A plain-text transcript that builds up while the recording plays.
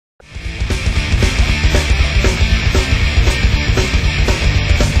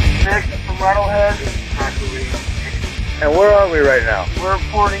And where are we right now? We're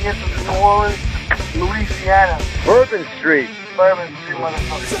reporting into New Orleans, Louisiana. Bourbon Street. Bourbon Street,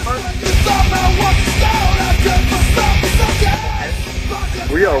 motherfucker.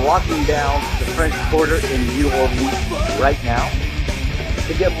 We are walking down the French Quarter in New Orleans right now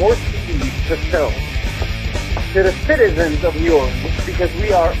to get more CDs to sell to the citizens of New Orleans because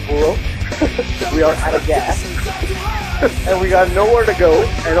we are broke, we are out of gas, and we got nowhere to go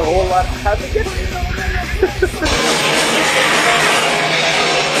and a whole lot of how to get there.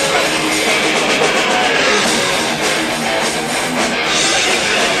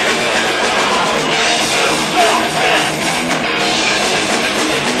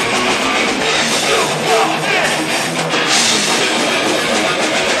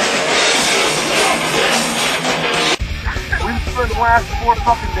 For the last 4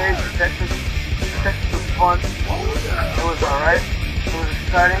 fucking days in Texas. Texas was fun. It was alright. It was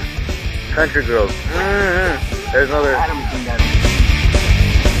exciting. Country girls. There's another. Adam can get it.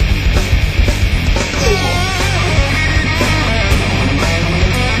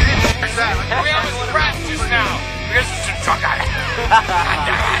 We almost crashed just now. Because it's a truck guy.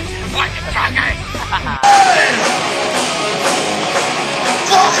 Fucking truck guy.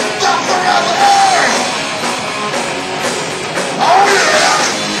 Fucking stuff around the earth. Oh yeah!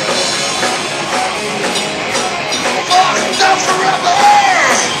 Fucking stuff around the earth.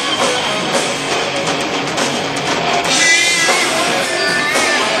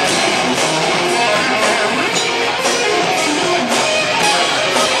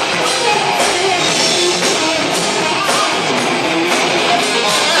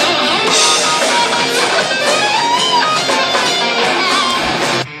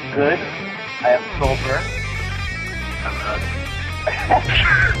 Good. I am sober.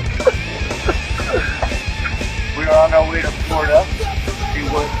 We are on our way to Florida to see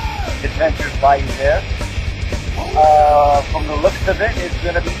what adventures lie there. From the looks of it, it's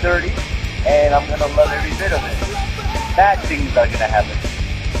going to be dirty, and I'm going to love every bit of it. Bad things are going to happen.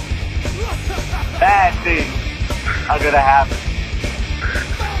 Bad things are going to happen.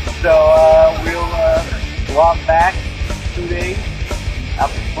 So we'll walk back 2 days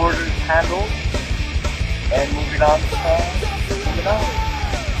after Florida's handled, and moving on